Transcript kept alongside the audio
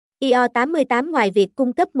yo88 ngoài việc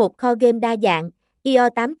cung cấp một kho game đa dạng,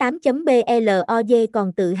 yo88.blog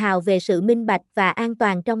còn tự hào về sự minh bạch và an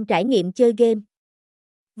toàn trong trải nghiệm chơi game.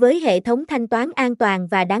 Với hệ thống thanh toán an toàn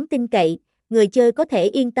và đáng tin cậy, người chơi có thể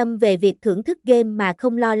yên tâm về việc thưởng thức game mà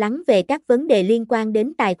không lo lắng về các vấn đề liên quan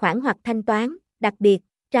đến tài khoản hoặc thanh toán. Đặc biệt,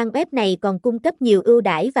 trang web này còn cung cấp nhiều ưu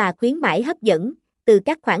đãi và khuyến mãi hấp dẫn, từ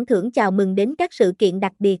các khoản thưởng chào mừng đến các sự kiện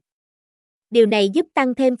đặc biệt. Điều này giúp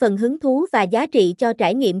tăng thêm phần hứng thú và giá trị cho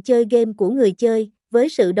trải nghiệm chơi game của người chơi, với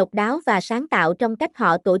sự độc đáo và sáng tạo trong cách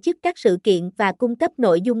họ tổ chức các sự kiện và cung cấp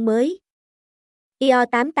nội dung mới.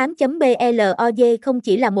 yo88.blog không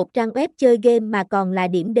chỉ là một trang web chơi game mà còn là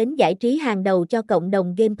điểm đến giải trí hàng đầu cho cộng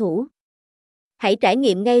đồng game thủ. Hãy trải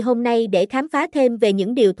nghiệm ngay hôm nay để khám phá thêm về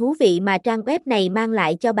những điều thú vị mà trang web này mang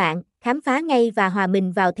lại cho bạn. Khám phá ngay và hòa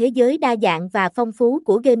mình vào thế giới đa dạng và phong phú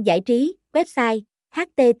của game giải trí. Website: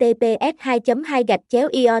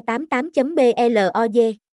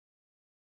 https://io88.blog